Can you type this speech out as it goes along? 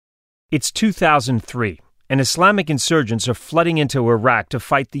It's 2003, and Islamic insurgents are flooding into Iraq to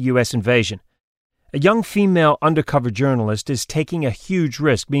fight the U.S. invasion. A young female undercover journalist is taking a huge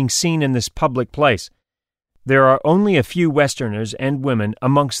risk being seen in this public place. There are only a few Westerners and women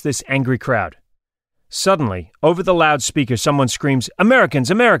amongst this angry crowd. Suddenly, over the loudspeaker, someone screams,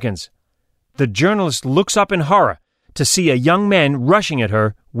 "Americans, Americans!" The journalist looks up in horror to see a young man rushing at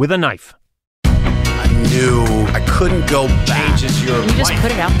her with a knife. I knew I couldn't go back. Changes your You just life.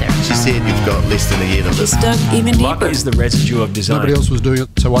 put it out there. She said you've got less than a year to live. Just dug even Luck deeper. is the residue of design. Nobody else was doing it,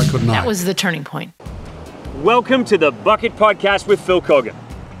 so why couldn't I? That was the turning point. Welcome to the Bucket Podcast with Phil Kogan.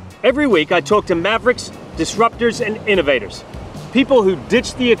 Every week I talk to mavericks, disruptors, and innovators. People who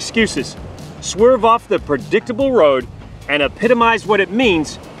ditch the excuses, swerve off the predictable road, and epitomize what it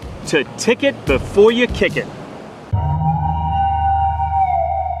means to tick it before you kick it.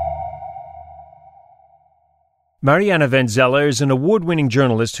 Mariana Van Zeller is an award-winning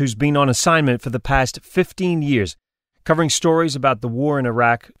journalist who's been on assignment for the past 15 years, covering stories about the war in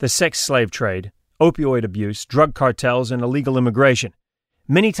Iraq, the sex slave trade, opioid abuse, drug cartels, and illegal immigration.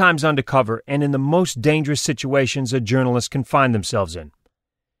 Many times undercover and in the most dangerous situations a journalist can find themselves in.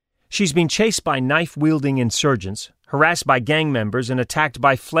 She's been chased by knife-wielding insurgents, harassed by gang members, and attacked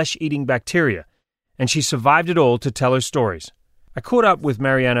by flesh-eating bacteria, and she survived it all to tell her stories. I caught up with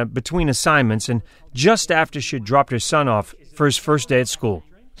Mariana between assignments and just after she had dropped her son off for his first day at school.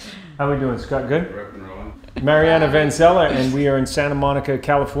 How are we doing, Scott? Good? Mariana Van Zeller, and we are in Santa Monica,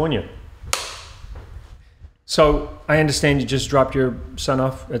 California. So, I understand you just dropped your son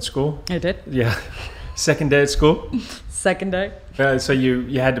off at school? I did. Yeah. Second day at school? Second day. So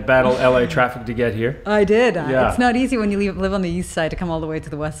you had to battle LA traffic to get here? I did. Yeah. It's not easy when you live on the east side to come all the way to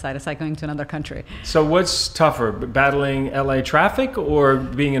the west side. It's like going to another country. So what's tougher, battling LA traffic or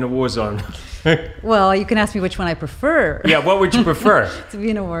being in a war zone? Well, you can ask me which one I prefer. Yeah, what would you prefer? To be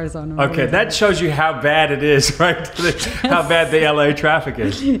in a war zone. Okay, that shows you how bad it is, right? How bad the LA traffic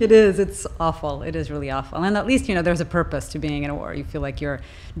is. It is. It's awful. It is really awful. And at least, there's a purpose to being in a war. You feel like you're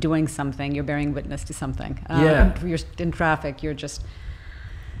doing something. You're bearing witness to something. Yeah. You're in traffic. You're just,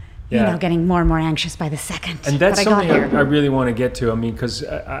 Yeah. getting more and more anxious by the second. And that's But I got something here. I really want to get to. I mean, because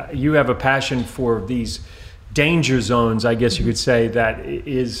you have a passion for these danger zones, I guess you could say, that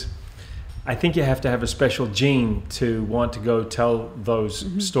is... I think you have to have a special gene to want to go tell those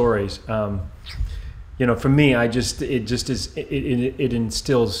stories. For me, it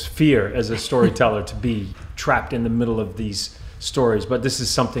instills fear as a storyteller to be trapped in the middle of these stories. But this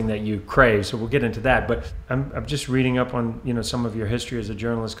is something that you crave, so we'll get into that. But I'm just reading up on some of your history as a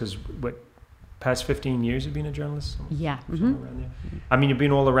journalist, because past 15 years you've been a journalist? Yeah. Somewhere around there. I mean, you've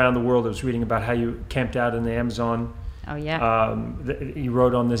been all around the world. I was reading about how you camped out in the Amazon. Oh, yeah. You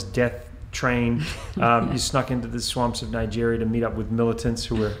rode on this death train. You snuck into the swamps of Nigeria to meet up with militants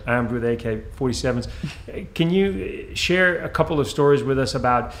who were armed with AK-47s. Can you share a couple of stories with us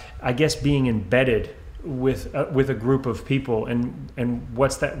about, I guess, being embedded with a group of people and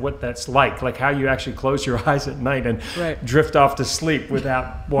what that's like how you actually close your eyes at night and Right. drift off to sleep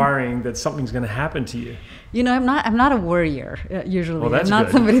without worrying that something's going to happen to you? I'm not a worrier usually. Well, that's I'm not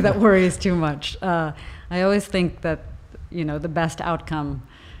good. somebody that worries too much. I always think that the best outcome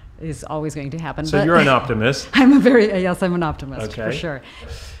is always going to happen. So but you're an optimist. I'm an optimist for sure.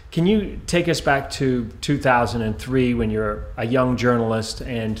 Can you take us back to 2003 when you're a young journalist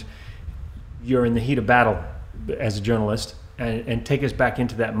and you're in the heat of battle as a journalist, and take us back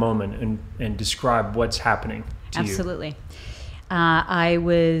into that moment and describe what's happening to you? Absolutely. I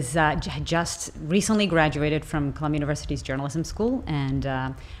was had just recently graduated from Columbia University's journalism school, and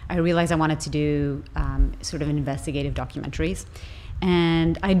I realized I wanted to do sort of investigative documentaries.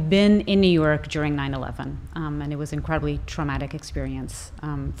 And I'd been in New York during 9/11, and it was an incredibly traumatic experience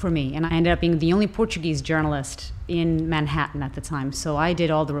for me. And I ended up being the only Portuguese journalist in Manhattan at the time. So I did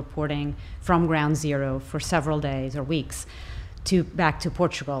all the reporting from ground zero for several days or weeks back to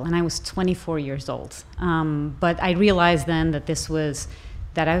Portugal. And I was 24 years old. But I realized then that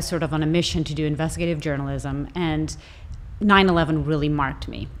I was sort of on a mission to do investigative journalism. And 9/11 really marked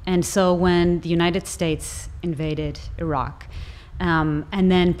me. And so when the United States invaded Iraq,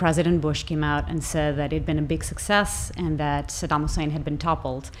 and then President Bush came out and said that it had been a big success and that Saddam Hussein had been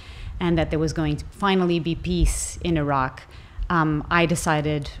toppled and that there was going to finally be peace in Iraq. I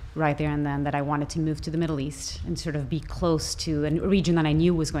decided right there and then that I wanted to move to the Middle East and sort of be close to a region that I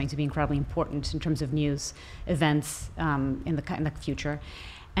knew was going to be incredibly important in terms of news events in the future.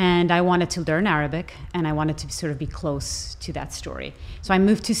 And I wanted to learn Arabic, and I wanted to sort of be close to that story. So I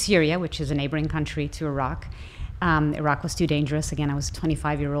moved to Syria, which is a neighboring country to Iraq. Iraq was too dangerous. Again, I was a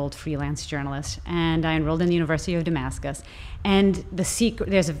 25-year-old freelance journalist, and I enrolled in the University of Damascus. And the secret,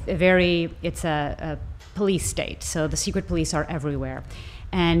 there's it's a police state, so the secret police are everywhere.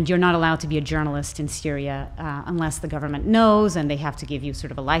 And you're not allowed to be a journalist in Syria unless the government knows, and they have to give you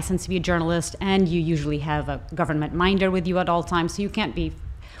sort of a license to be a journalist, and you usually have a government minder with you at all times, so you can't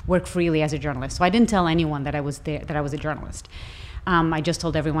work freely as a journalist. So I didn't tell anyone that I was there, that I was a journalist. I just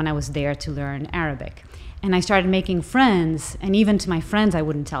told everyone I was there to learn Arabic. And I started making friends, and even to my friends I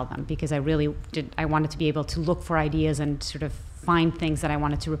wouldn't tell them, because I wanted to be able to look for ideas and sort of find things that I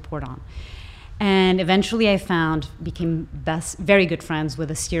wanted to report on. And eventually became very good friends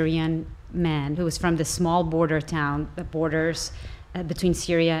with a Syrian man who was from this small border town that borders between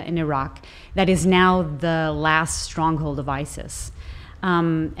Syria and Iraq, that is now the last stronghold of ISIS.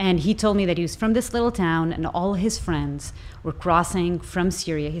 And he told me that he was from this little town, and all his friends were crossing from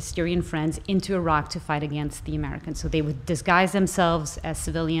Syria, his Syrian friends, into Iraq to fight against the Americans. So they would disguise themselves as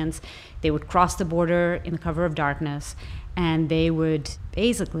civilians, they would cross the border in the cover of darkness, and they would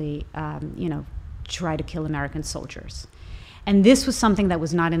basically, try to kill American soldiers. And this was something that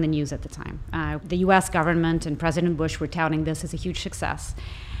was not in the news at the time. The U.S. government and President Bush were touting this as a huge success.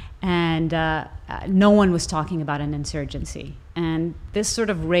 And no one was talking about an insurgency. And this sort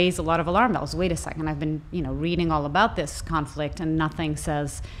of raised a lot of alarm bells. Wait a second, I've been reading all about this conflict, and nothing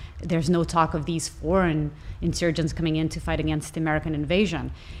says there's no talk of these foreign insurgents coming in to fight against the American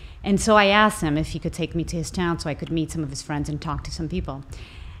invasion. And so I asked him if he could take me to his town so I could meet some of his friends and talk to some people.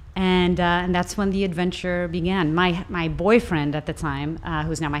 And that's when the adventure began. My boyfriend at the time,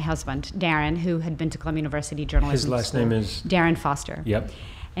 who's now my husband, Darren, who had been to Columbia University Journalism His last name is? Darren Foster. Yep.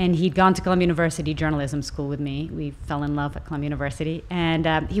 And he'd gone to Columbia University Journalism School with me. We fell in love at Columbia University.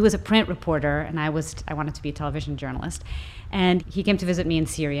 And he was a print reporter, and I wanted to be a television journalist. And he came to visit me in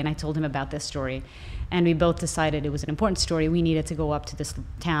Syria, and I told him about this story. And we both decided it was an important story. We needed to go up to this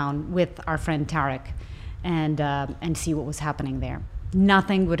town with our friend Tarek and see what was happening there.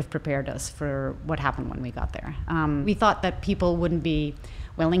 Nothing would have prepared us for what happened when we got there. We thought that people wouldn't be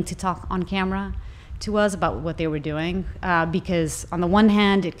willing to talk on camera to us about what they were doing, because on the one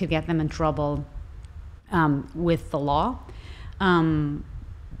hand, it could get them in trouble with the law,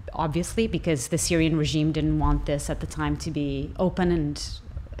 obviously, because the Syrian regime didn't want this at the time to be open, and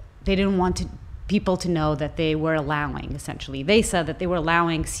they didn't want people to know that they were allowing, essentially. They said that they were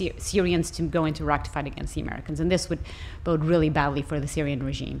allowing Syrians to go into Iraq to fight against the Americans, and this would bode really badly for the Syrian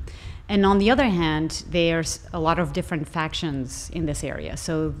regime. And on the other hand, there's a lot of different factions in this area,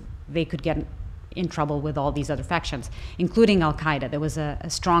 so they could get in trouble with all these other factions, including Al-Qaeda. There was a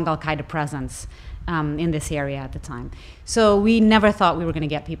strong Al-Qaeda presence in this area at the time. So we never thought we were going to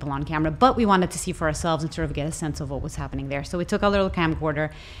get people on camera, but we wanted to see for ourselves and sort of get a sense of what was happening there. So we took a little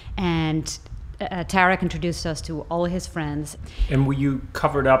camcorder, and Tarek introduced us to all of his friends. And were you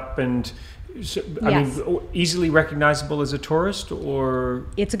covered up and, Yes. easily recognizable as a tourist, or?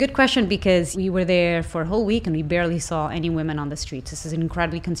 It's a good question, because we were there for a whole week and we barely saw any women on the streets. This is an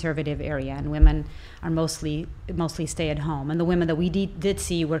incredibly conservative area, and women are mostly stay at home. And the women that we did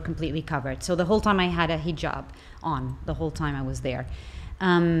see were completely covered. So the whole time I had a hijab on, the whole time I was there.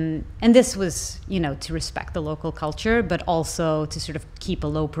 And this was, to respect the local culture, but also to sort of keep a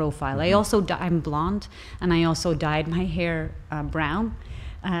low profile. Mm-hmm. I'm blonde, and I also dyed my hair brown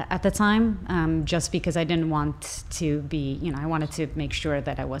at the time, just because I didn't want to be, I wanted to make sure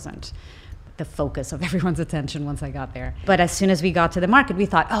that I wasn't the focus of everyone's attention once I got there. But as soon as we got to the market, we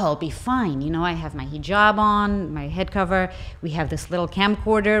thought, I'll be fine. I have my hijab on, my head cover. We have this little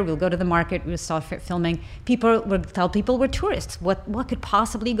camcorder. We'll go to the market. We'll start filming. People would tell people we're tourists. What could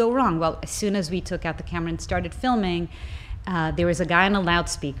possibly go wrong? Well, as soon as we took out the camera and started filming, there was a guy on a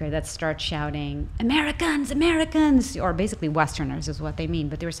loudspeaker that started shouting, "Americans, Americans," or basically Westerners is what they mean,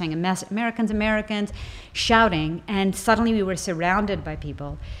 but they were saying, "Americans, Americans," shouting, and suddenly we were surrounded by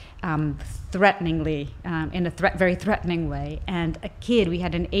people, threateningly, in a very threatening way, and we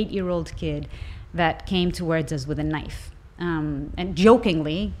had an 8-year-old kid that came towards us with a knife, and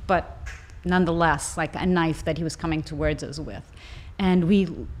jokingly, but nonetheless, like a knife that he was coming towards us with. And we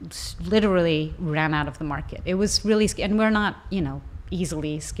literally ran out of the market. It was really and we're not,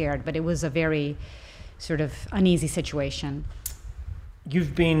 easily scared, but it was a very sort of uneasy situation.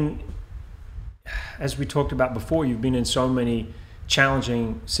 You've been, as we talked about before, you've been in so many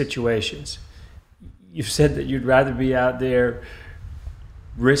challenging situations. You've said that you'd rather be out there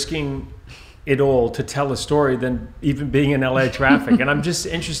risking it all to tell a story than even being in LA traffic. And I'm just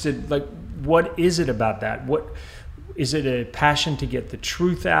interested, what is it about that? Is it a passion to get the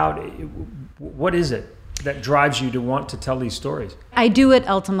truth out? What is it that drives you to want to tell these stories? I do it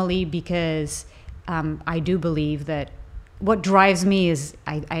ultimately because I do believe that what drives me is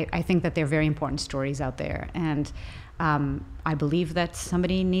I think that there are very important stories out there, and I believe that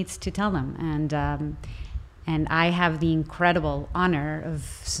somebody needs to tell them. And I have the incredible honor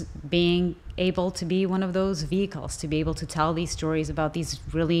of being able to be one of those vehicles, to be able to tell these stories about these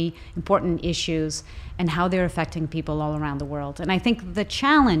really important issues and how they're affecting people all around the world. And I think the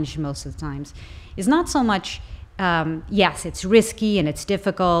challenge most of the times is not so much, yes, it's risky and it's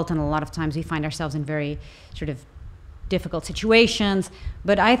difficult, and a lot of times we find ourselves in very sort of difficult situations,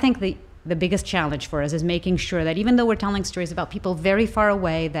 but I think the biggest challenge for us is making sure that even though we're telling stories about people very far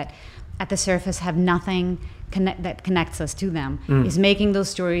away that at the surface have nothing that connects us to them, is making those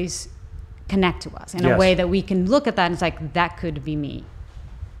stories connect to us in a way that we can look at that and it's like, that could be me.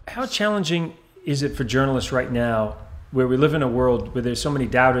 How challenging is it for journalists right now, where we live in a world where there's so many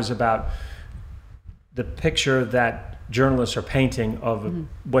doubters about the picture that journalists are painting of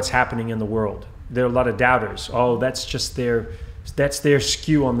what's happening in the world? There are a lot of doubters. Oh, that's their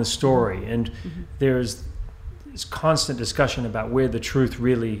skew on the story. And there's this constant discussion about where the truth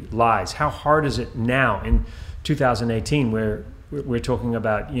really lies. How hard is it now in 2018 where we're talking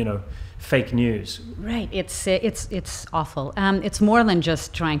about, fake news? Right. It's awful. It's more than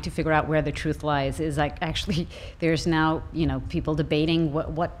just trying to figure out where the truth lies. Is like actually there's now, people debating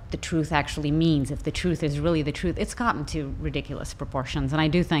what the truth actually means. If the truth is really the truth, it's gotten to ridiculous proportions. And I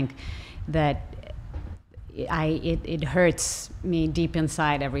do think that it hurts me deep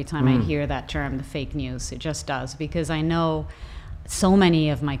inside every time I hear that term, the fake news. It just does, because I know so many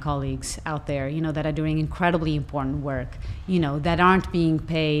of my colleagues out there, that are doing incredibly important work, that aren't being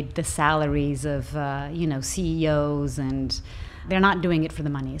paid the salaries of, CEOs, and they're not doing it for the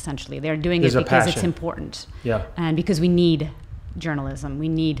money, essentially. They're doing it because it's important. Yeah. And because we need journalism, we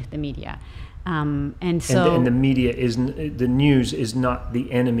need the media. And the media the news is not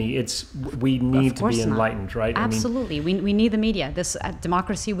the enemy. We need to be enlightened, right? Absolutely, we need the media. This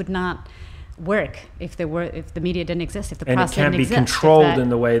democracy would not work if the media didn't exist, if the press didn't exist. And it can't be controlled in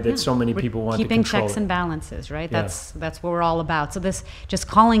the way that so many people want to control. Keeping checks and balances, right? That's what we're all about. So this, just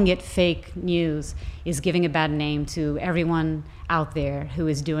calling it fake news, is giving a bad name to everyone out there who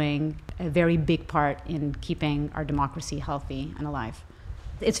is doing a very big part in keeping our democracy healthy and alive.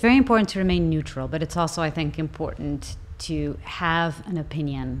 It's very important to remain neutral, but it's also, I think, important to have an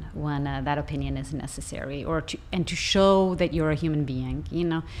opinion when that opinion is necessary, and to show that you're a human being.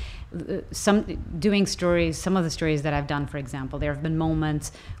 Some of the stories that I've done, for example, there have been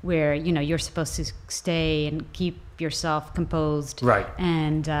moments where you're supposed to stay and keep yourself composed, right?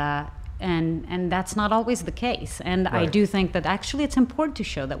 And that's not always the case. And right. I do think that actually it's important to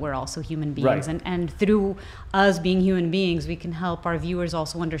show that we're also human beings. Right. And through us being human beings, we can help our viewers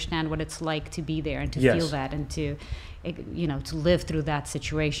also understand what it's like to be there and to feel that and to live through that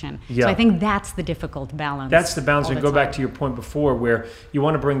situation. Yeah. So I think that's the difficult balance. That's the balance. And go back to your point before, where you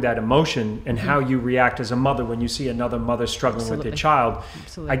want to bring that emotion and how you react as a mother when you see another mother struggling with their child.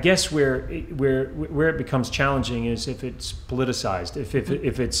 Absolutely. I guess where it becomes challenging is if it's politicized,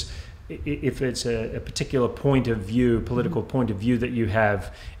 if it's a particular point of view, political point of view that you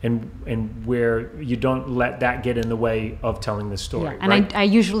have, and where you don't let that get in the way of telling the story. Yeah. And right?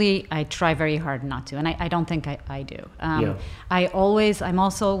 I try very hard not to, and I don't think I do. I'm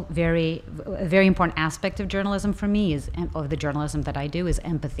also a very important aspect of journalism for me of the journalism that I do is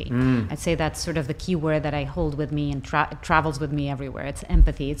empathy. I'd say that's sort of the key word that I hold with me and travels with me everywhere. It's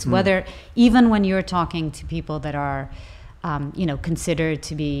empathy. It's whether, even when you're talking to people that are considered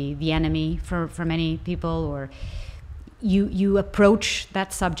to be the enemy for many people, or you approach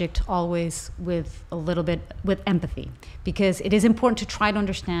that subject always with a little bit with empathy, because it is important to try to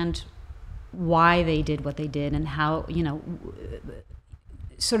understand why they did what they did and how,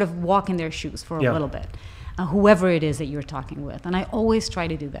 sort of walk in their shoes for a little bit, whoever it is that you're talking with. And I always try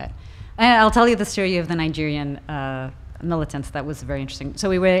to do that. And I'll tell you the story of the Nigerian militants that was very interesting. So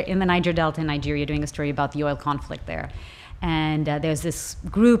we were in the Niger Delta in Nigeria doing a story about the oil conflict there. And there's this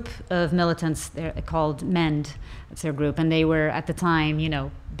group of militants there called MEND, that's their group, and they were at the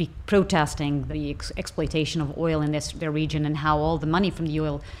time, protesting the exploitation of oil in their region, and how all the money from the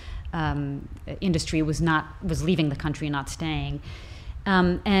oil industry was leaving the country and not staying.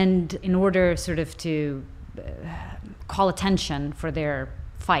 And in order sort of to call attention for their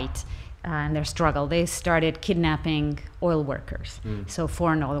fight and their struggle, they started kidnapping oil workers, so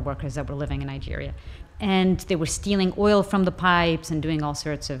foreign oil workers that were living in Nigeria. And they were stealing oil from the pipes and doing all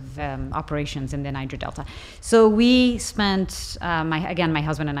sorts of operations in the Niger Delta. So we spent, my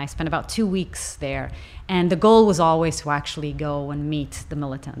husband and I spent about 2 weeks there. And the goal was always to actually go and meet the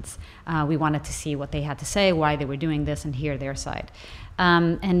militants. We wanted to see what they had to say, why they were doing this, and hear their side.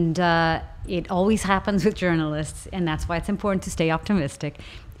 It always happens with journalists, and that's why it's important to stay optimistic,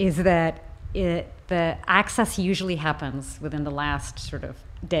 is that the access usually happens within the last sort of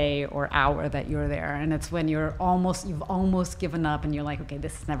day or hour that you're there, and it's when you've almost given up and you're like, okay,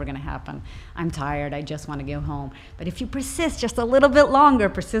 this is never going to happen, I'm tired, I just want to go home. But if you persist just a little bit longer,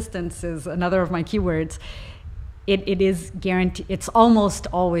 persistence is another of my keywords, it is guaranteed, it's almost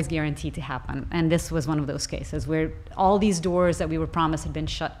always guaranteed to happen. And this was one of those cases where all these doors that we were promised had been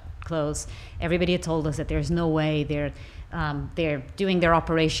closed. Everybody had told us that there's no way they're doing their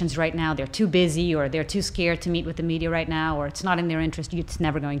operations right now, they're too busy, or they're too scared to meet with the media right now, or it's not in their interest, it's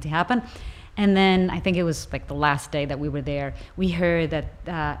never going to happen. And then I think it was like the last day that we were there, we heard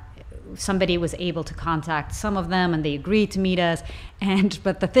that somebody was able to contact some of them and they agreed to meet us.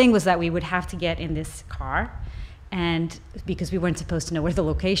 But the thing was that we would have to get in this car, and because we weren't supposed to know where the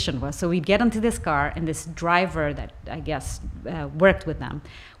location was. So we'd get into this car, and this driver that I guess worked with them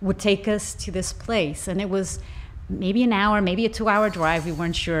would take us to this place. And it was maybe an hour, maybe a 2-hour drive, we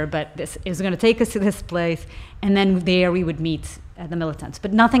weren't sure, but it was going to take us to this place, and then there we would meet the militants.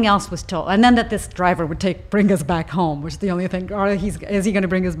 But nothing else was told. And then that this driver would bring us back home, which is the only thing. Or is he going to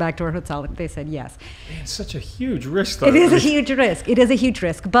bring us back to our hotel? And they said yes. Man, it's such a huge risk, though. It is a huge risk. It is a huge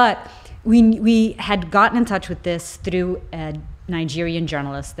risk. But we had gotten in touch with this through a Nigerian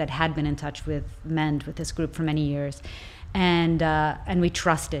journalist that had been in touch with MEND, with this group for many years. And we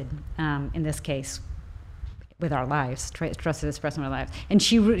trusted, in this case, with our lives, trusted this person with our lives. And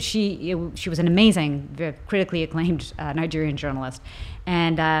she was an amazing, very critically acclaimed Nigerian journalist.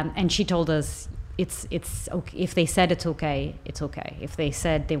 And she told us, it's okay. If they said it's okay, it's okay. If they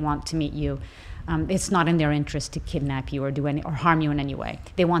said they want to meet you, it's not in their interest to kidnap you or or harm you in any way.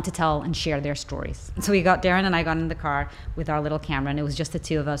 They want to tell and share their stories. So Darren and I got in the car with our little camera, and it was just the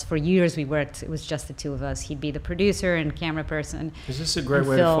two of us. For years we worked, it was just the two of us. He'd be the producer and camera person. Is this a great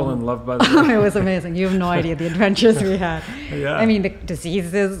way to fall in love, by the way? It was amazing. You have no idea the adventures we had. Yeah. I mean, the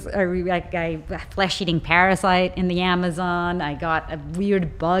diseases, I flesh-eating parasite in the Amazon. I got a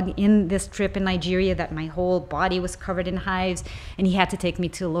weird bug in this trip in Nigeria that my whole body was covered in hives, and he had to take me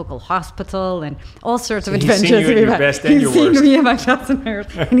to a local hospital, and all sorts of adventures. He's seen you at your best and your worst. He's seen me at my best and my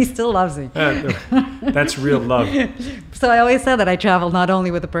worst, and he still loves me. That's real love. So I always said that I travel not only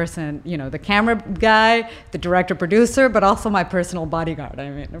with the person, the camera guy, the director, producer, but also my personal bodyguard.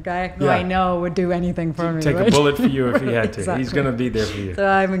 I mean, a guy who I know would do anything for me. Take a bullet for you if he had to. Exactly. He's going to be there for you. So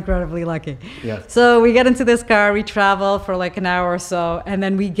I'm incredibly lucky. Yeah. So we get into this car, we travel for like an hour or so, and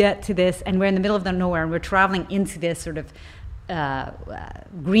then we get to this, and we're in the middle of nowhere, and we're traveling into this sort of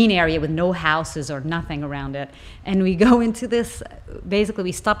green area with no houses or nothing around it. And we go into this, basically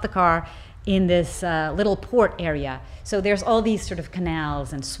we stop the car in this little port area. So there's all these sort of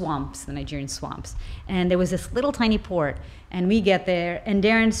canals and swamps, the Nigerian swamps. And there was this little tiny port, and we get there, and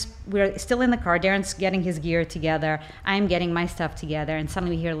we're still in the car, Darren's getting his gear together, I'm getting my stuff together, and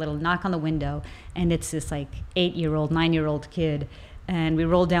suddenly we hear a little knock on the window, and it's this like 8-year-old, 9-year-old kid. And we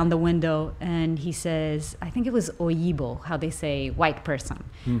roll down the window, and he says, I think it was Oyibo, how they say white person.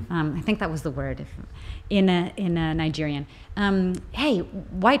 I think that was the word in a Nigerian. Hey,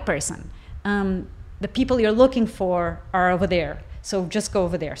 white person, the people you're looking for are over there, so just go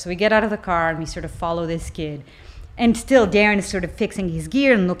over there. So we get out of the car, and we sort of follow this kid. And still, Darren is sort of fixing his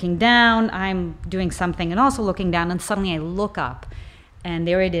gear and looking down. I'm doing something and also looking down, and suddenly I look up. And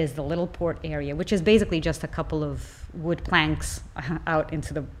there it is, the little port area, which is basically just a couple of wood planks out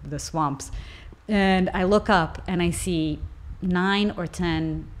into the swamps. And I look up and I see 9 or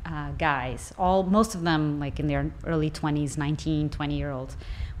 10 guys, most of them like in their early 20s, 19, 20-year-olds,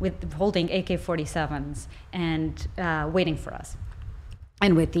 holding AK-47s and waiting for us.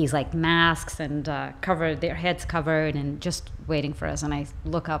 And with these like masks and their heads covered and just waiting for us. And I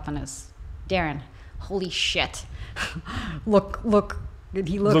look up and it's Darren, holy shit. Look,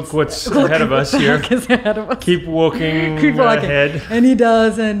 he looks, look what's ahead of us here. Keep walking ahead. And he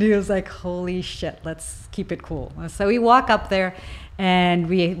does, and he was like, holy shit, let's keep it cool. So we walk up there, and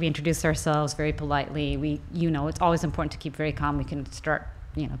we introduce ourselves very politely. It's always important to keep very calm. We can start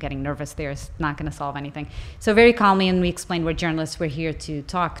getting nervous there. It's not going to solve anything. So very calmly, and we explained we're journalists. We're here to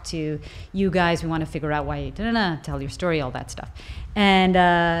talk to you guys. We want to figure out why you tell your story, all that stuff. And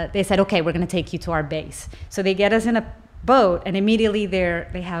they said, okay, we're going to take you to our base. So they get us in a boat, and immediately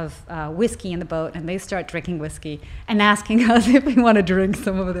they have whiskey in the boat, and they start drinking whiskey and asking us if we want to drink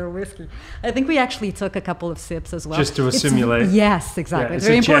some of their whiskey. I think we actually took a couple of sips as well. Just to assimilate. Yes, exactly. Yeah, it's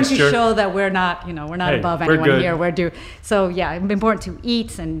very important gesture. to show that we're not above we're anyone good. here. We're due. So yeah, it's important to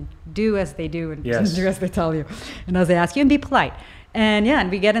eat and do as they do and Yes. do as they tell you, and as they ask you, and be polite. And yeah, and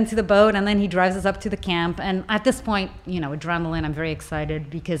we get into the boat, and then he drives us up to the camp. And at this point, adrenaline, I'm very excited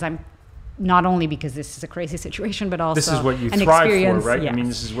because not only because this is a crazy situation, but also This is what you an thrive for, experience. right? Yes. I mean,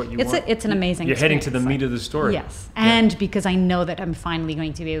 this is what you it's want. It's an amazing You're heading to the experience. meat of the story. Yes, Yeah. and because I know that I'm finally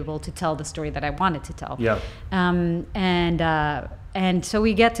going to be able to tell the story that I wanted to tell. Yeah. And so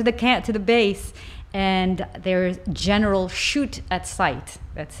we get to the base, and there's General Shoot at Sight,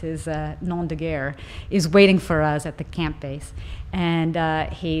 that's his nom de guerre, is waiting for us at the camp base. And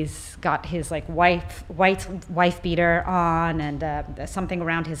he's got his white wife beater on, and something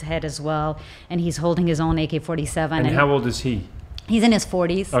around his head as well. And he's holding his own AK-47. And how old is he? He's in his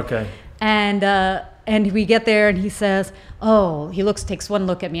 40s. Okay. And we get there, and he says, takes one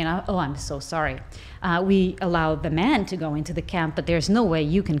look at me, and I'm so sorry. We allow the man to go into the camp, but there's no way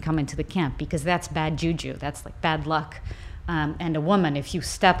you can come into the camp because that's bad juju. That's like bad luck. And a woman, if you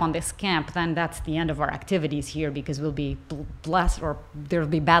step on this camp, then that's the end of our activities here because we'll be blessed, or there'll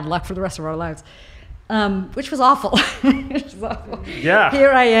be bad luck for the rest of our lives. Which was awful. Yeah.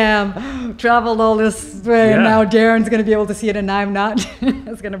 Here I am, traveled all this way, and now Darren's going to be able to see it, and I'm not.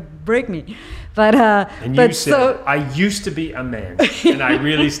 It's going to break me. But and you said, I used to be a man, and I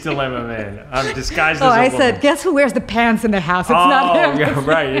really still am a man. I'm disguised as a woman. I said, guess who wears the pants in the house? It's not him. Yeah,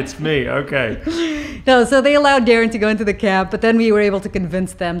 right. It's me. Okay. No, so they allowed Darren to go into the camp, but then we were able to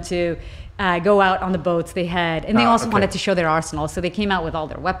convince them to go out on the boats they had. And they also wanted to show their arsenal. So they came out with all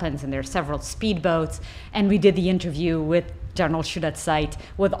their weapons, and there are several speedboats. And we did the interview with General Shoot at Sight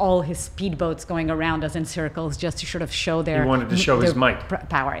with all his speedboats going around us in circles just to sort of show their... He wanted to show his might.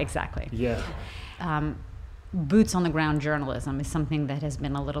 Power, exactly. Yeah. Boots on the ground journalism is something that has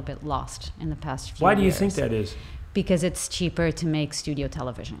been a little bit lost in the past few years. Why do you think that is? Because it's cheaper to make studio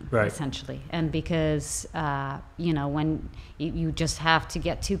television, right, essentially. And because, when you just have to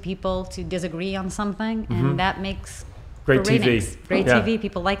get two people to disagree on something, and that makes great TV. Ratings. Great TV,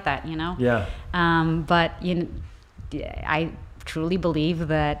 people like that, Yeah. But, I truly believe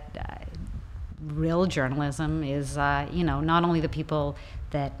that real journalism is, not only the people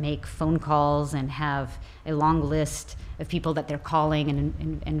that make phone calls and have a long list of people that they're calling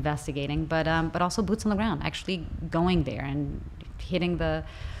and investigating, but also boots on the ground, actually going there and hitting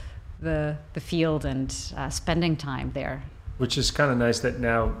the field and spending time there. Which is kind of nice that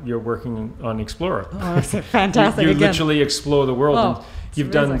now you're working on Explorer. Oh, it's fantastic. You literally explore the world. And you've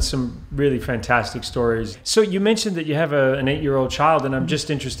amazing. done some really fantastic stories. So you mentioned that you have an 8-year-old child, and I'm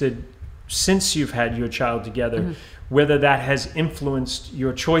just interested, since you've had your child together, whether that has influenced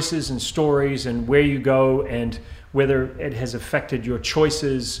your choices and stories and where you go, and whether it has affected your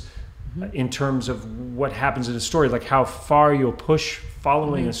choices in terms of what happens in a story, like how far you'll push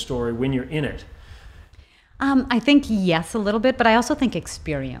following a story when you're in it. I think yes, a little bit, but I also think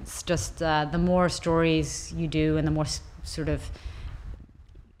experience. Just the more stories you do and the more sort of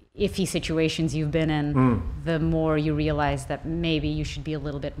iffy situations you've been in, the more you realize that maybe you should be a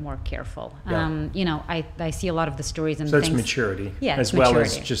little bit more careful. Yeah. I see a lot of the stories and so things. So it's maturity, as well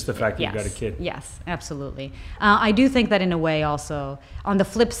maturity. as just the fact that you've got a kid. Yes, absolutely. I do think that in a way also, on the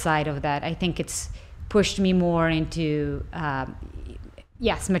flip side of that, I think it's pushed me more into...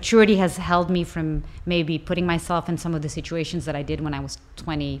 yes, maturity has held me from maybe putting myself in some of the situations that I did when I was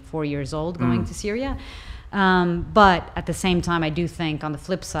 24 years old going to Syria. But at the same time, I do think on the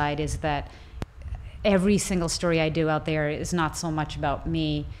flip side is that every single story I do out there is not so much about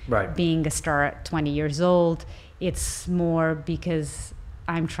me being a star at 20 years old. It's more because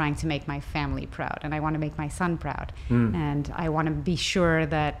I'm trying to make my family proud, and I want to make my son proud. And I want to be sure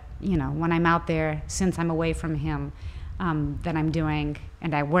that, when I'm out there, since I'm away from him, that I'm doing,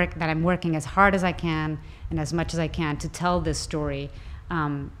 and that I'm working as hard as I can and as much as I can to tell this story,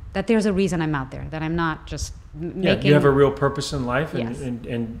 that there's a reason I'm out there, that I'm not just making... you have a real purpose in life, Yes.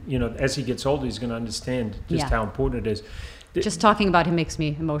 and as he gets older, he's going to understand just how important it is. Just talking about him makes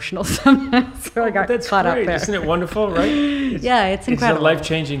me emotional sometimes, so I got caught up there. Isn't it wonderful, right? It's incredible. It's a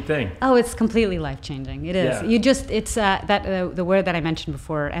life-changing thing. Oh, it's completely life-changing. It is. Yeah. It's the word that I mentioned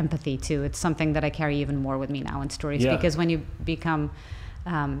before, empathy too. It's something that I carry even more with me now in stories, because when you become,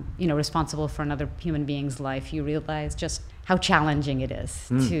 responsible for another human being's life, you realize just how challenging it is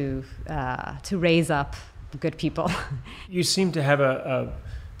to raise up good people. You seem to have a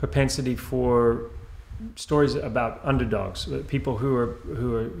propensity for stories about underdogs, people who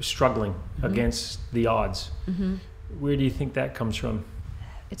are struggling against the odds. Where do you think that comes from?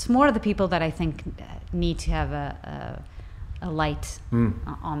 It's more the people that I think need to have a light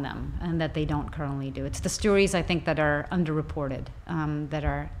on them, and that they don't currently do. It's the stories, I think, that are underreported, that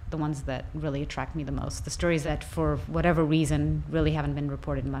are the ones that really attract me the most. The stories that, for whatever reason, really haven't been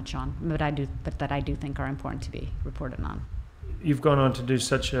reported much on, but that I do think are important to be reported on. You've gone on to do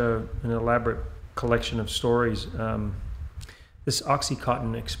such an elaborate collection of stories. This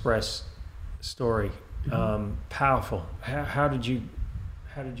OxyContin Express story, powerful. How did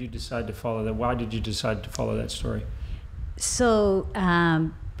you decide to follow that? Why did you decide to follow that story? So I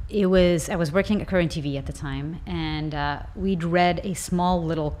was working at Current TV at the time, and we'd read a small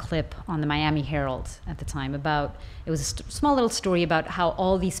little clip on the Miami Herald at the time it was a small little story about how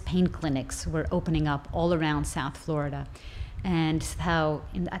all these pain clinics were opening up all around South Florida, and how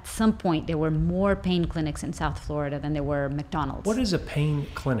at some point there were more pain clinics in South Florida than there were McDonald's. What is a pain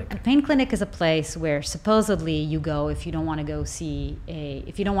clinic? A pain clinic is a place where supposedly you go if you don't want to go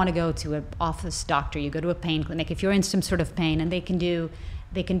to an office doctor. You go to a pain clinic if you're in some sort of pain, and they can do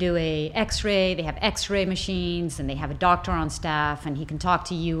a X-ray. They have X-ray machines, and they have a doctor on staff, and he can talk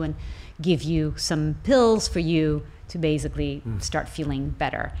to you and give you some pills for you to basically start feeling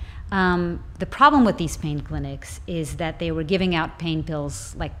better. The problem with these pain clinics is that they were giving out pain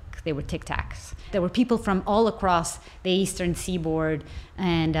pills like they were Tic Tacs. There were people from all across the eastern seaboard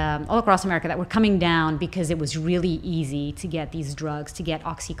and all across America that were coming down because it was really easy to get these drugs, to get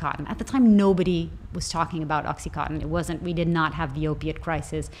OxyContin. At the time, nobody was talking about OxyContin. We did not have the opiate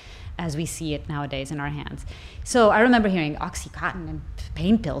crisis as we see it nowadays in our hands. So I remember hearing OxyContin and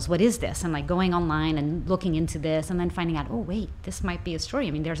pain pills, what is this? And like going online and looking into this and then finding out, oh wait, this might be a story.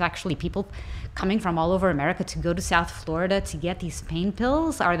 I mean, there's actually people coming from all over America to go to South Florida to get these pain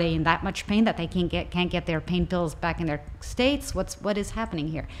pills. Are they in that much pain that they can't get their pain pills back in their states? What is happening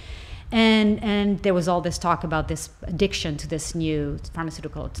here? And there was all this talk about this addiction to these new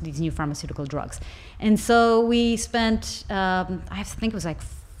pharmaceutical drugs. And so we spent, I think it was like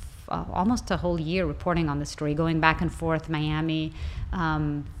almost a whole year reporting on this story, going back and forth, Miami,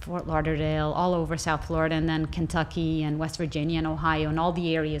 Fort Lauderdale, all over South Florida, and then Kentucky and West Virginia and Ohio, and all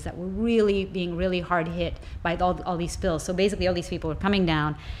the areas that were being really hard hit by all these pills. So basically all these people were coming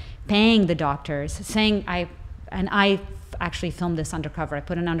down, paying the doctors, saying, I actually filmed this undercover. I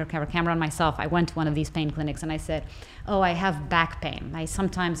put an undercover camera on myself. I went to one of these pain clinics and I said, oh, I have back pain.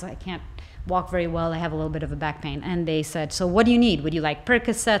 Sometimes I can't walk very well. I have a little bit of a back pain. And they said, so what do you need? Would you like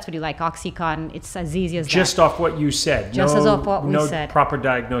Percocets? Would you like OxyContin? It's as easy as that. Just off what you said. Just as off what we said. No proper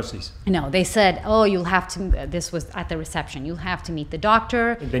diagnoses. No, they said, oh, you'll have to, this was at the reception, you'll have to meet the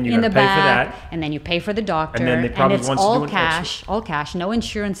doctor and then you in the pay back. For that. And then you pay for the doctor. And then they probably and it's all cash, no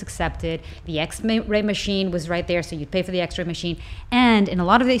insurance accepted. The X-ray machine was right there, so you'd pay for the X-ray machine. And in a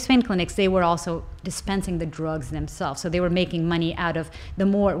lot of these pain clinics, they were also dispensing the drugs themselves. So they were making money out of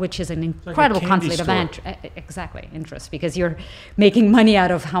which is an incredible conflict of interest, because you're making money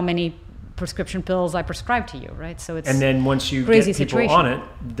out of how many prescription pills I prescribe to you, right? So it's and then once you crazy get people situation. on it,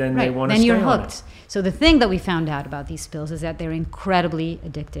 then they want to stay stay on it. Then you're on hooked. it. So the thing that we found out about these pills is that they're incredibly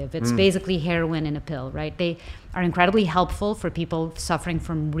addictive. It's basically heroin in a pill, right? They are incredibly helpful for people suffering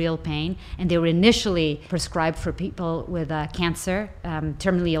from real pain, and they were initially prescribed for people with cancer,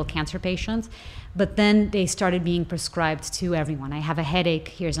 terminally ill cancer patients. But then they started being prescribed to everyone. I have a headache,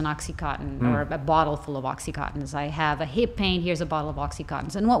 here's an OxyContin, or a bottle full of OxyContins. I have a hip pain, here's a bottle of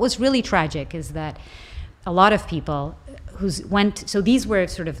OxyContins. And what was really tragic is that a lot of people so these were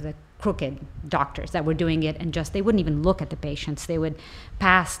sort of the crooked doctors that were doing it, and they wouldn't even look at the patients. They would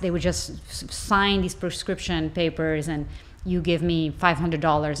just sign these prescription papers, and you give me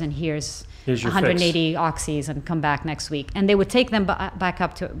 $500 and here's 180 oxys and come back next week. And they would take them back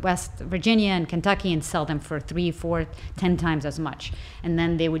up to West Virginia and Kentucky and sell them for 3, 4, 10 times as much. And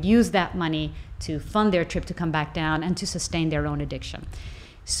then they would use that money to fund their trip to come back down and to sustain their own addiction.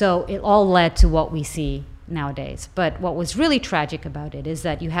 So it all led to what we see nowadays. But what was really tragic about it is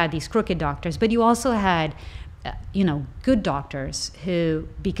that you had these crooked doctors, but you also had good doctors who,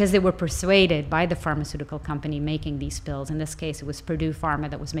 because they were persuaded by the pharmaceutical company making these pills, in this case it was Purdue Pharma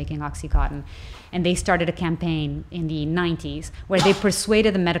that was making OxyContin, and they started a campaign in the 90s where they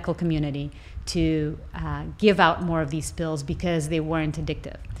persuaded the medical community to give out more of these pills because they weren't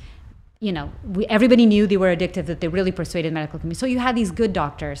addictive. Everybody knew they were addictive, that they really persuaded the medical community. So you had these good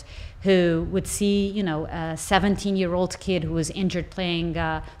doctors who would see, a 17-year-old kid who was injured playing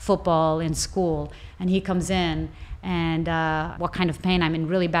football in school, and he comes in and what kind of pain? I'm in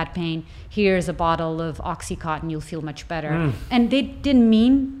really bad pain. Here's a bottle of OxyContin, you'll feel much better. And they didn't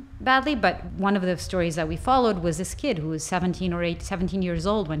mean badly, but one of the stories that we followed was this kid who was 17 years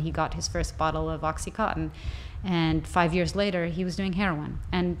old when he got his first bottle of OxyContin. And 5 years later, he was doing heroin.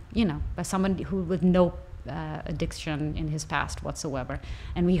 And, by someone who with no addiction in his past whatsoever.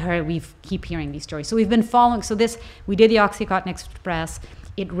 And we keep hearing these stories. So we've been following. So we did the Oxycontin Express.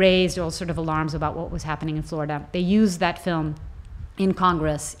 It raised all sort of alarms about what was happening in Florida. They used that film in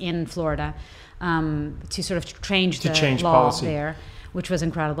Congress in Florida to sort of change the law policy there, which was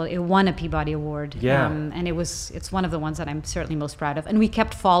incredible. It won a Peabody Award. Yeah. And it's one of the ones that I'm certainly most proud of. And we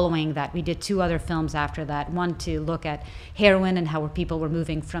kept following that. We did 2 other films after that. One to look at heroin and how people were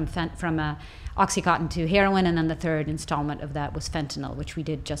moving from Oxycontin to heroin. And then the third installment of that was fentanyl, which we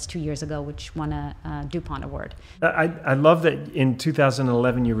did just 2 years ago, which won a DuPont Award. I love that in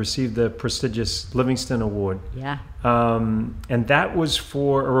 2011 you received the prestigious Livingston Award. Yeah. And that was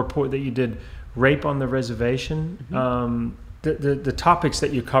for a report that you did, Rape on the Reservation. Mm-hmm. The topics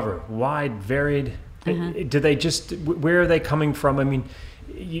that you cover, wide, varied. Do they where are they coming from? I mean,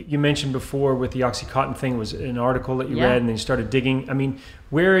 you mentioned before with the Oxycontin thing was an article that you read and then you started digging. I mean,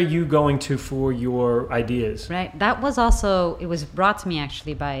 where are you going to for your ideas? Right. That was also, it was brought to me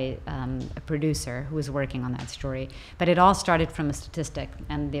actually by a producer who was working on that story. But it all started from a statistic,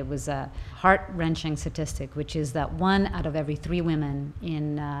 and there was a heart-wrenching statistic, which is that 1 out of every 3 women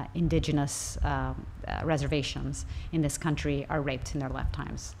in indigenous reservations in this country are raped in their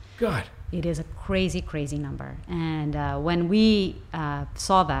lifetimes. God. It is a crazy, crazy number. And when we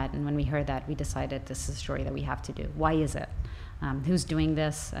saw that and when we heard that, we decided this is a story that we have to do. Why is it? Who's doing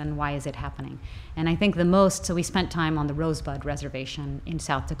this and why is it happening? And I think so we spent time on the Rosebud Reservation in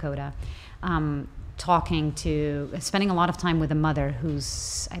South Dakota, spending a lot of time with a mother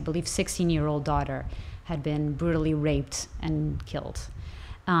whose, I believe, 16-year-old daughter had been brutally raped and killed.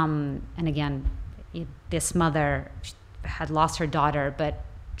 And again, this mother had lost her daughter, but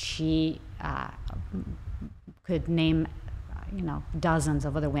she could name dozens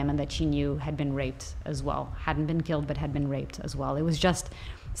of other women that she knew had been raped as well. Hadn't been killed, but had been raped as well. It was just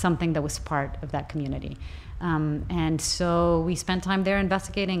something that was part of that community. And so we spent time there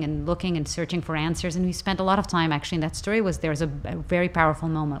investigating and looking and searching for answers. And we spent a lot of time, actually, in that story there was a very powerful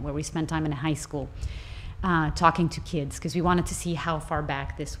moment where we spent time in a high school talking to kids, because we wanted to see how far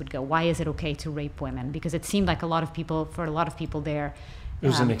back this would go. Why is it okay to rape women? Because it seemed like for a lot of people there, it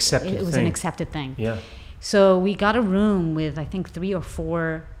was an accepted thing. Yeah. So we got a room with, I think, 3 or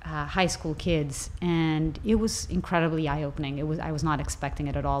 4 high school kids, and it was incredibly eye-opening. I was not expecting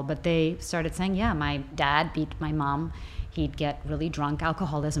it at all, but they started saying, yeah, my dad beat my mom. He'd get really drunk.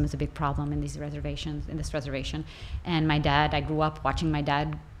 Alcoholism is a big problem in this reservation. And I grew up watching my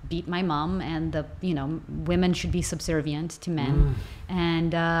dad beat my mom, and women should be subservient to men.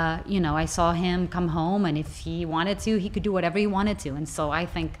 And I saw him come home, and if he wanted to, he could do whatever he wanted to. And so I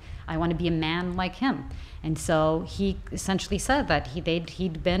think I want to be a man like him. And so he essentially said that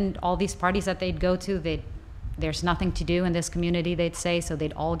he'd been all these parties that they'd go to. There's nothing to do in this community, they'd say, so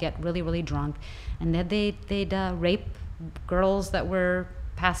they'd all get really, really drunk, and then they'd rape girls that were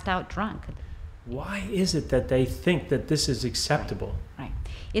passed out drunk. Why is it that they think that this is acceptable? Right.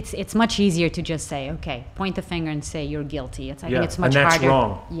 It's much easier to just say, okay, point the finger and say you're guilty. I think it's much and that's harder.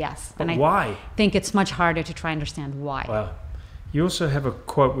 Wrong. Yes. But and why? I think it's much harder to try and understand why. Wow. You also have a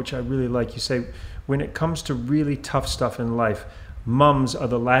quote which I really like. You say, when it comes to really tough stuff in life, mums are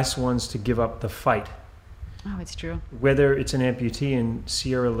the last ones to give up the fight. Oh, it's true. Whether it's an amputee in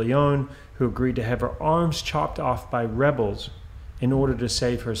Sierra Leone who agreed to have her arms chopped off by rebels in order to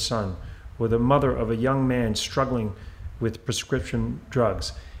save her son, or the mother of a young man struggling with prescription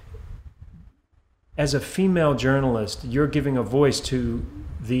drugs. As a female journalist, you're giving a voice to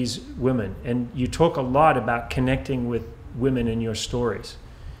these women, and you talk a lot about connecting with women in your stories.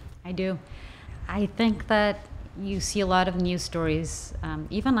 I do. I think that you see a lot of news stories.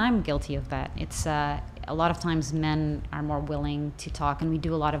 Even I'm guilty of that. It's a lot of times men are more willing to talk, and we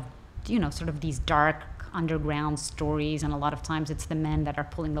do a lot of, sort of these dark underground stories, and a lot of times it's the men that are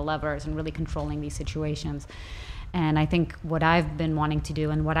pulling the levers and really controlling these situations. And I think what I've been wanting to do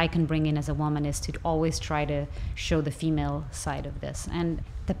and what I can bring in as a woman is to always try to show the female side of this and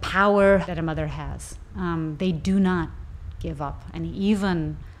the power that a mother has. They do not give up, and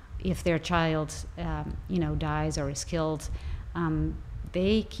even if their child dies or is killed,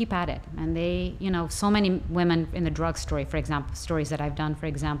 they keep at it. And they, so many women in the drug story, for example, stories that I've done, for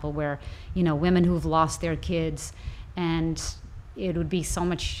example, where, women who've lost their kids, and it would be so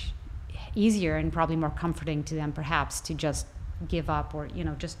much easier and probably more comforting to them perhaps to just give up or,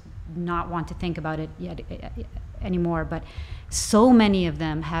 just not want to think about it anymore. But so many of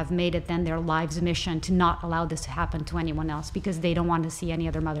them have made it then their life's mission to not allow this to happen to anyone else, because they don't want to see any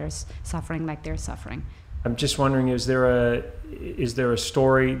other mothers suffering like they're suffering. I'm just wondering, is there a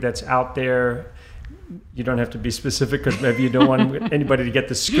story that's out there you don't have to be specific because maybe you don't want anybody to get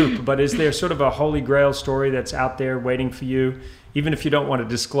the scoop, but is there sort of a holy grail story that's out there waiting for you, even if you don't want to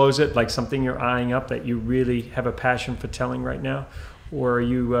disclose it, like something you're eyeing up that you really have a passion for telling right now? Or are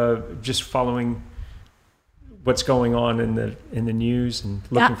you just following what's going on in the news and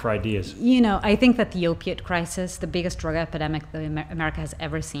looking for ideas? I think that the opiate crisis, the biggest drug epidemic that America has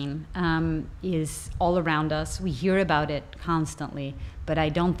ever seen, is all around us. We hear about it constantly, but I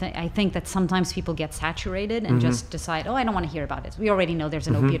think that sometimes people get saturated and just decide, I don't want to hear about it. We already know there's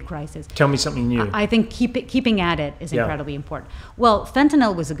an opiate crisis. Tell me something new. I think keeping at it is incredibly important. Well,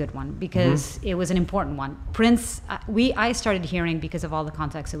 fentanyl was a good one because it was an important one. I started hearing, because of all the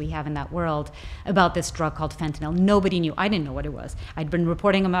contacts that we have in that world, about this drug called fentanyl. Nobody knew. I didn't know what it was. I'd been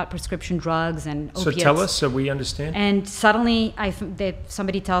reporting about prescription drugs and opiates. So tell us so we understand. And suddenly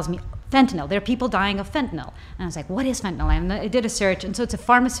somebody tells me, fentanyl. There are people dying of fentanyl. And I was like, what is fentanyl? And I did a search. And so it's a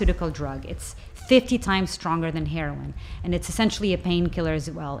pharmaceutical drug. It's 50 times stronger than heroin. And it's essentially a painkiller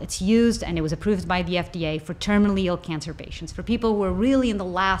as well. It's used, and it was approved by the FDA for terminally ill cancer patients, for people who are really in the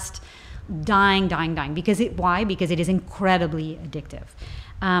last dying. Why? Because it is incredibly addictive.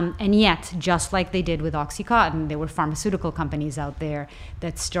 And yet, just like they did with OxyContin, there were pharmaceutical companies out there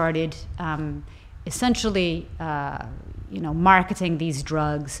that started essentially marketing these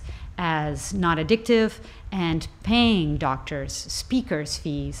drugs as not addictive and paying doctors speakers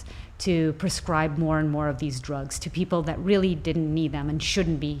fees to prescribe more and more of these drugs to people that really didn't need them and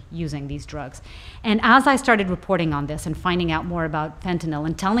shouldn't be using these drugs. And as I started reporting on this and finding out more about fentanyl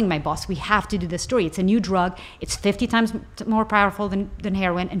and telling my boss, we have to do this story. It's a new drug. It's 50 times more powerful than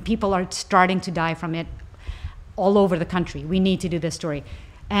heroin, and people are starting to die from it all over the country. We need to do this story.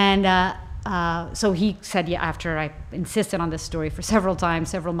 And so he said, after I insisted on this story for several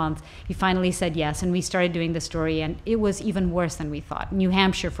months, he finally said yes, and we started doing the story, and it was even worse than we thought. In New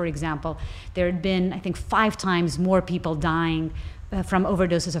Hampshire, for example, there had been, I think, 5 times more people dying from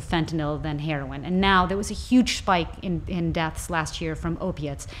overdoses of fentanyl than heroin. And now there was a huge spike in deaths last year from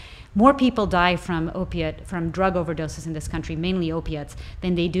opiates. More people die from drug overdoses in this country, mainly opiates,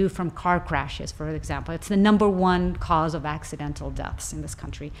 than they do from car crashes, for example. It's the number one cause of accidental deaths in this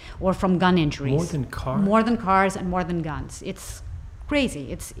country, or from gun injuries. More than cars? More than cars and more than guns. It's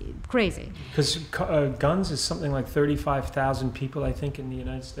crazy. It's crazy. Because guns is something like 35,000 people, I think, in the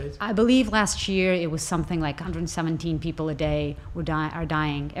United States? I believe last year it was something like 117 people a day are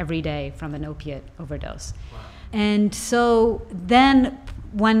dying every day from an opiate overdose. Wow. And so then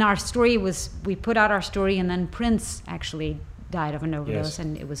when we put out our story, and then Prince actually died of an overdose,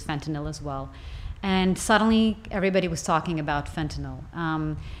 and it was fentanyl as well. And suddenly everybody was talking about fentanyl.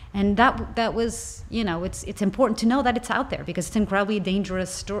 And that was, it's important to know that it's out there, because it's an incredibly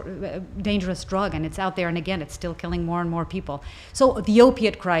dangerous drug, and it's out there, and again, it's still killing more and more people. So the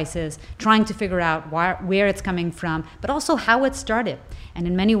opiate crisis, trying to figure out where it's coming from, but also how it started. And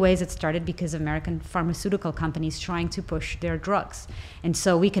in many ways, it started because of American pharmaceutical companies trying to push their drugs. And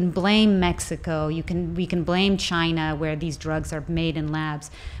so we can blame Mexico, we can blame China, where these drugs are made in labs.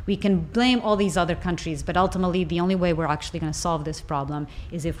 We can blame all these other countries, but ultimately the only way we're actually going to solve this problem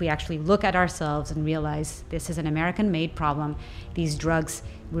is if we actually look at ourselves and realize this is an American-made problem. These drugs,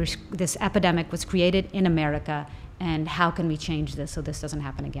 this epidemic was created in America, and how can we change this so this doesn't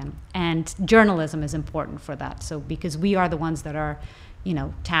happen again? And journalism is important for that. So because we are the ones that are,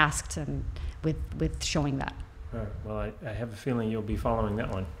 tasked and with showing that. All right. Well, I have a feeling you'll be following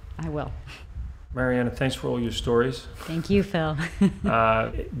that one. I will. Mariana, thanks for all your stories. Thank you, Phil.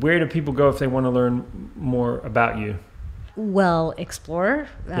 Where do people go if they want to learn more about you? Well, Explorer.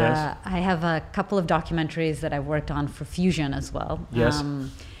 Yes. I have a couple of documentaries that I've worked on for Fusion as well. Yes.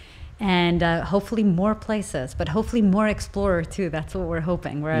 And hopefully more places, but hopefully more Explorer too. That's what we're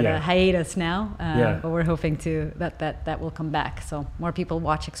hoping. We're at a hiatus now, but we're hoping that will come back. So more people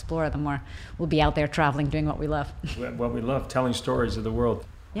watch Explorer, the more we'll be out there traveling, doing what we love. What we love, telling stories of the world.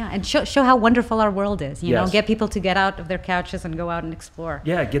 Yeah, and show how wonderful our world is. You know, Yes. get people to get out of their couches and go out and explore.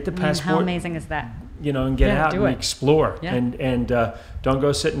 Yeah, get the passport. How amazing is that? And get out and explore. Yeah. And don't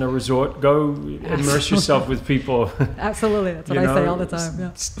go sit in a resort. Go immerse yourself with people. Absolutely, that's what I say all the time.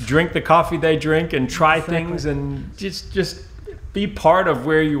 Yeah. Drink the coffee they drink and try things, and just be part of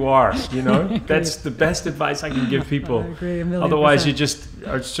where you are. That's the best advice I can give people. I agree, 1,000,000%. Otherwise, you just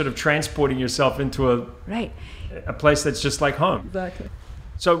are sort of transporting yourself into a place that's just like home. Exactly.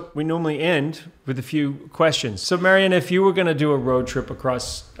 So we normally end with a few questions. So Mariana, if you were going to do a road trip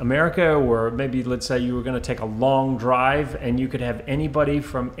across America, or maybe let's say you were going to take a long drive and you could have anybody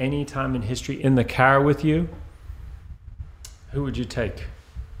from any time in history in the car with you, who would you take?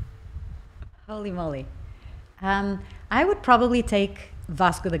 Holy moly. I would probably take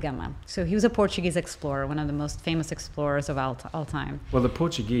Vasco da Gama. So he was a Portuguese explorer, one of the most famous explorers of all time. Well, the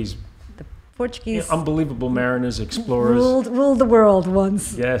Portuguese, Portuguese unbelievable mariners, explorers. ruled the world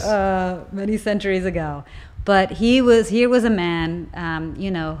once, Yes. many centuries ago. But here was a man,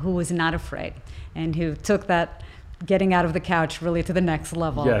 who was not afraid and who took that getting out of the couch really to the next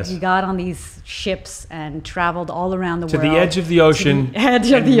level. Yes. He got on these ships and traveled all around the world. To the edge of the ocean. And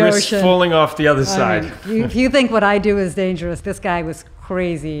risked falling off the other side. mean, if you think what I do is dangerous, this guy was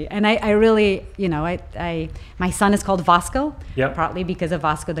crazy. And I really, my son is called Vasco, Yep. partly because of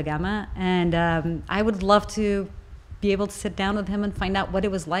Vasco da Gama. And I would love to be able to sit down with him and find out what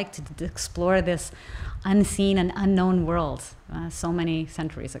it was like to explore this unseen and unknown world so many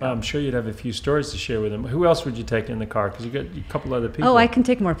centuries ago. I'm sure you'd have a few stories to share with him. Who else would you take in the car? Because you got a couple other people. Oh, I can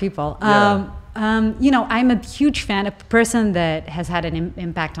take more people. Yeah. I'm a huge fan. A person that has had an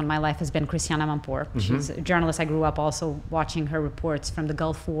impact on my life has been Christiane Amanpour. She's a journalist. I grew up also watching her reports from the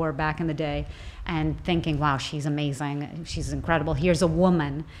Gulf War back in the day and thinking, wow, she's amazing. She's incredible. Here's a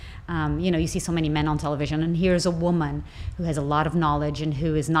woman. You see so many men on television, and here's a woman who has a lot of knowledge and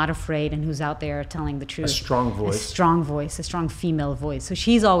who is not afraid and who's out there telling the truth. A strong voice. A strong female voice. So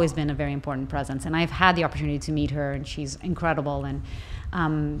she's always been a very important presence, and I've had the opportunity to meet her, and she's incredible. And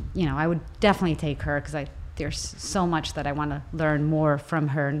I would definitely take her because there's so much that I want to learn more from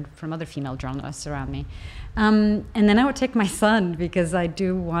her and from other female journalists around me. And then I would take my son because I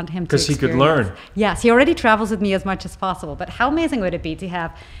do want him to Because he could learn. Yes, he already travels with me as much as possible. But how amazing would it be to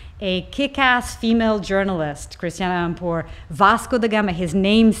have a kick-ass female journalist, Christiane Amanpour, Vasco da Gama, his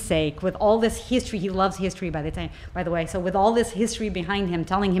namesake, with all this history. He loves history, by the way. So with all this history behind him,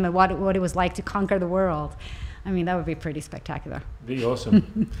 telling him what it was like to conquer the world. I mean, that would be pretty spectacular. Be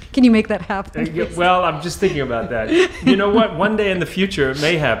awesome. Can you make that happen? Well, I'm just thinking about that. You know what? One day in the future, it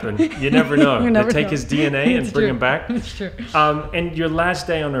may happen. You never know. never They take know. his DNA and bring him back. It's true. And your last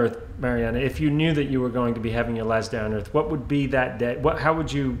day on Earth, Mariana, if you knew that you were going to be having your last day on Earth, what would be that day? How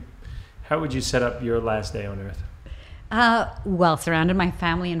would you set up your last day on Earth? Well, surrounded by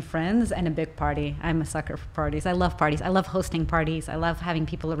family and friends and a big party. I'm a sucker for parties. I love parties. I love hosting parties. I love having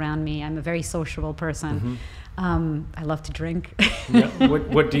people around me. I'm a very sociable person. I love to drink. Yeah.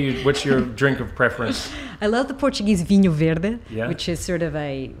 What's your drink of preference? I love the Portuguese vinho verde, Yeah. which is sort of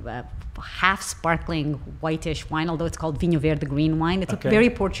a half sparkling whitish wine, although it's called vinho verde, green wine. It's Okay. a very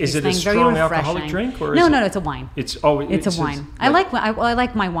Portuguese Is it thing, a very strong refreshing. alcoholic drink, or no, is no, it's a wine. It's a wine. I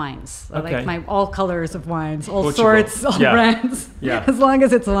like my wines. I Okay. like all colors of wines, all Portugal. sorts, all Yeah. brands. Yeah. As long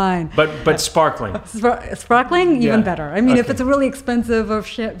as it's wine. But sparkling. Sparkling, even Yeah. better. I mean, if Okay. it's a really expensive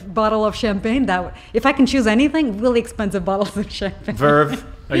bottle of champagne, if I can choose anything, really expensive bottles of champagne. Verve.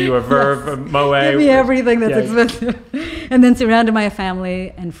 Are you a Verve, a Moet? Give me everything that's Yeah. expensive. And then surrounded by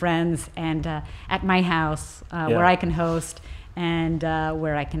family and friends and at my house where I can host and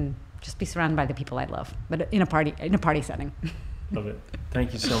where I can just be surrounded by the people I love, but in a party setting. Love it.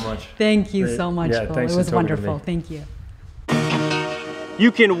 Thank you so much. Thank you Great. so much, Yeah, Paul. thanks It for was talking to wonderful. me. Thank you.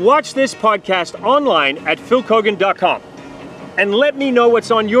 You can watch this podcast online at philkogan.com and let me know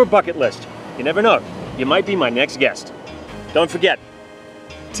what's on your bucket list. You never know. You might be my next guest. Don't forget,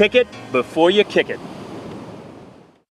 tick it before you kick it.